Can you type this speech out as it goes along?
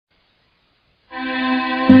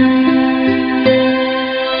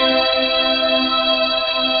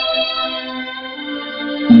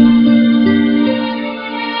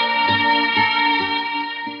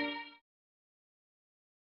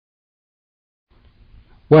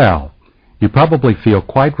Well, you probably feel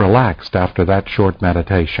quite relaxed after that short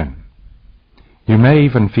meditation. You may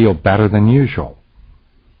even feel better than usual.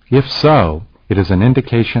 If so, it is an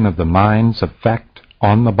indication of the mind's effect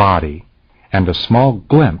on the body and a small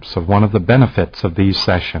glimpse of one of the benefits of these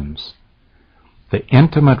sessions. The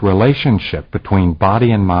intimate relationship between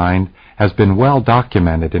body and mind has been well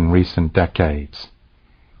documented in recent decades.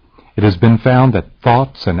 It has been found that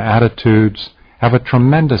thoughts and attitudes have a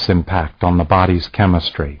tremendous impact on the body's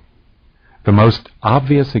chemistry. The most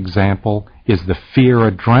obvious example is the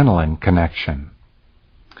fear-adrenaline connection.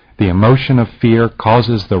 The emotion of fear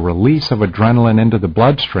causes the release of adrenaline into the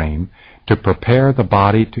bloodstream to prepare the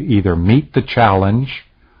body to either meet the challenge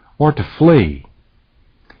or to flee.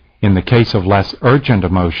 In the case of less urgent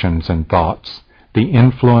emotions and thoughts, the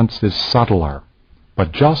influence is subtler,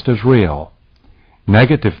 but just as real.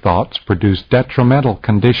 Negative thoughts produce detrimental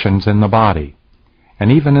conditions in the body,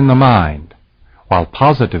 and even in the mind, while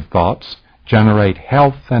positive thoughts generate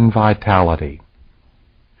health and vitality.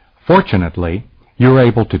 Fortunately, you're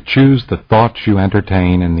able to choose the thoughts you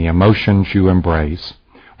entertain and the emotions you embrace,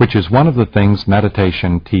 which is one of the things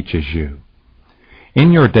meditation teaches you.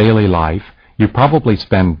 In your daily life, you probably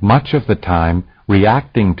spend much of the time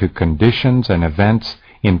reacting to conditions and events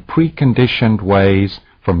in preconditioned ways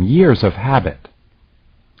from years of habit.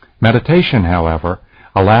 Meditation, however,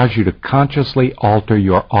 allows you to consciously alter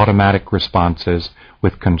your automatic responses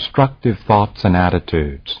with constructive thoughts and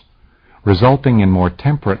attitudes, resulting in more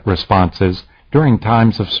temperate responses during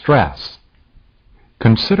times of stress.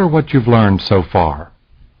 Consider what you've learned so far.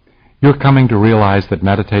 You're coming to realize that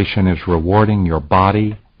meditation is rewarding your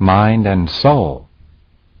body, mind, and soul.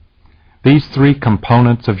 These three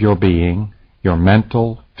components of your being, your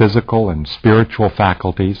mental, physical, and spiritual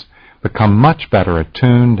faculties, become much better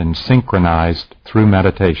attuned and synchronized through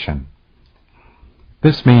meditation.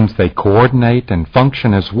 This means they coordinate and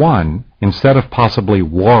function as one instead of possibly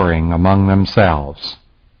warring among themselves.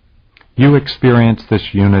 You experience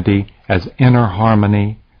this unity as inner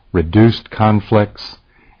harmony, reduced conflicts,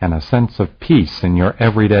 and a sense of peace in your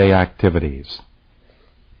everyday activities.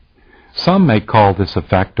 Some may call this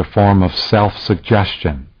effect a form of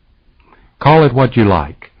self-suggestion. Call it what you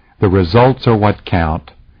like. The results are what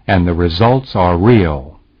count, and the results are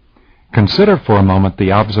real. Consider for a moment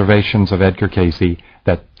the observations of Edgar Cayce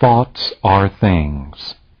that thoughts are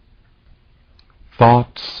things.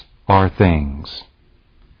 Thoughts are things.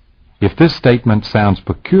 If this statement sounds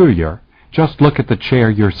peculiar, just look at the chair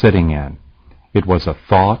you're sitting in. It was a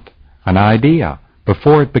thought, an idea,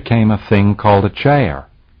 before it became a thing called a chair.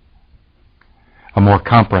 A more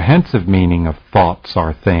comprehensive meaning of thoughts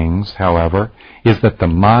are things, however, is that the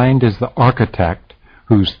mind is the architect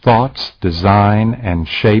whose thoughts design and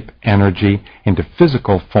shape energy into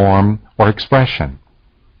physical form or expression.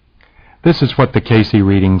 This is what the Cayce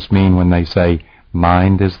readings mean when they say,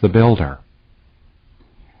 mind is the builder.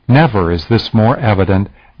 Never is this more evident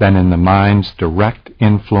than in the mind's direct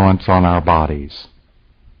influence on our bodies.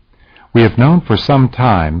 We have known for some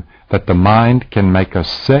time that the mind can make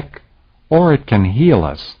us sick or it can heal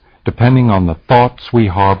us, depending on the thoughts we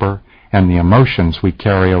harbor and the emotions we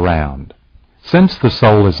carry around. Since the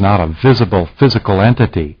soul is not a visible physical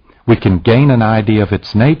entity, we can gain an idea of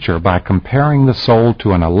its nature by comparing the soul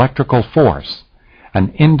to an electrical force,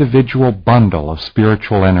 an individual bundle of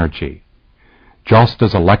spiritual energy. Just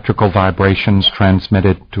as electrical vibrations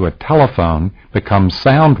transmitted to a telephone become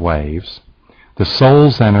sound waves, the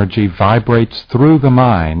soul's energy vibrates through the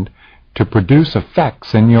mind to produce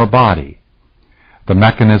effects in your body. The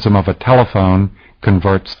mechanism of a telephone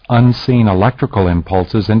converts unseen electrical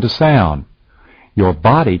impulses into sound. Your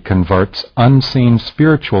body converts unseen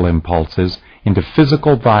spiritual impulses into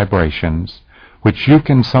physical vibrations, which you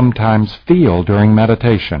can sometimes feel during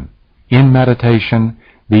meditation. In meditation,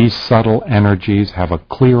 these subtle energies have a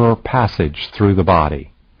clearer passage through the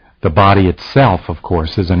body. The body itself, of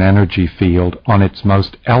course, is an energy field on its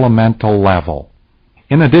most elemental level.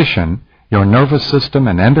 In addition, your nervous system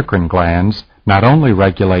and endocrine glands not only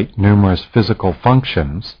regulate numerous physical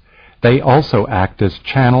functions, they also act as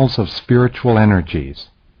channels of spiritual energies.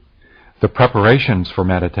 The preparations for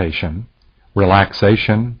meditation,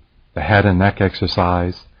 relaxation, the head and neck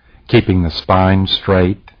exercise, keeping the spine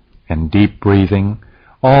straight, and deep breathing,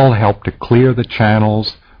 all help to clear the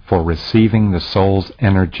channels for receiving the soul's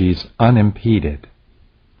energies unimpeded.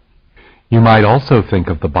 You might also think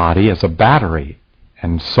of the body as a battery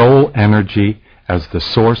and soul energy as the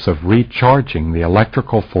source of recharging the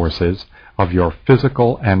electrical forces of your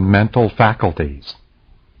physical and mental faculties.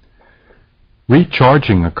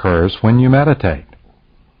 Recharging occurs when you meditate.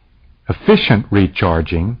 Efficient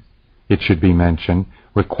recharging, it should be mentioned,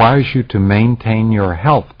 requires you to maintain your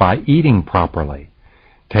health by eating properly,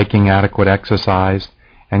 taking adequate exercise,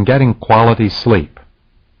 and getting quality sleep.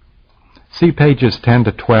 See pages 10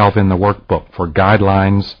 to 12 in the workbook for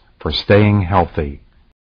guidelines for staying healthy.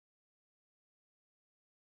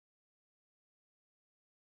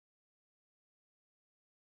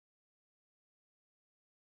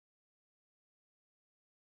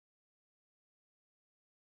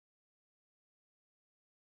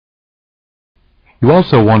 You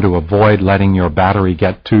also want to avoid letting your battery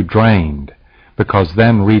get too drained, because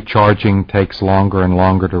then recharging takes longer and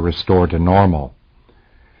longer to restore to normal.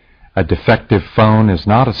 A defective phone is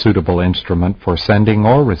not a suitable instrument for sending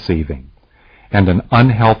or receiving, and an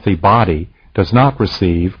unhealthy body does not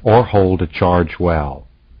receive or hold a charge well.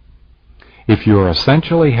 If you are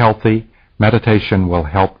essentially healthy, meditation will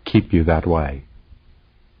help keep you that way.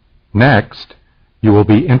 Next, you will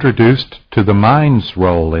be introduced to the mind's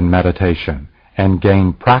role in meditation and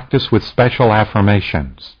gain practice with special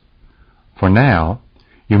affirmations. For now,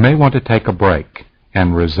 you may want to take a break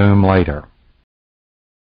and resume later.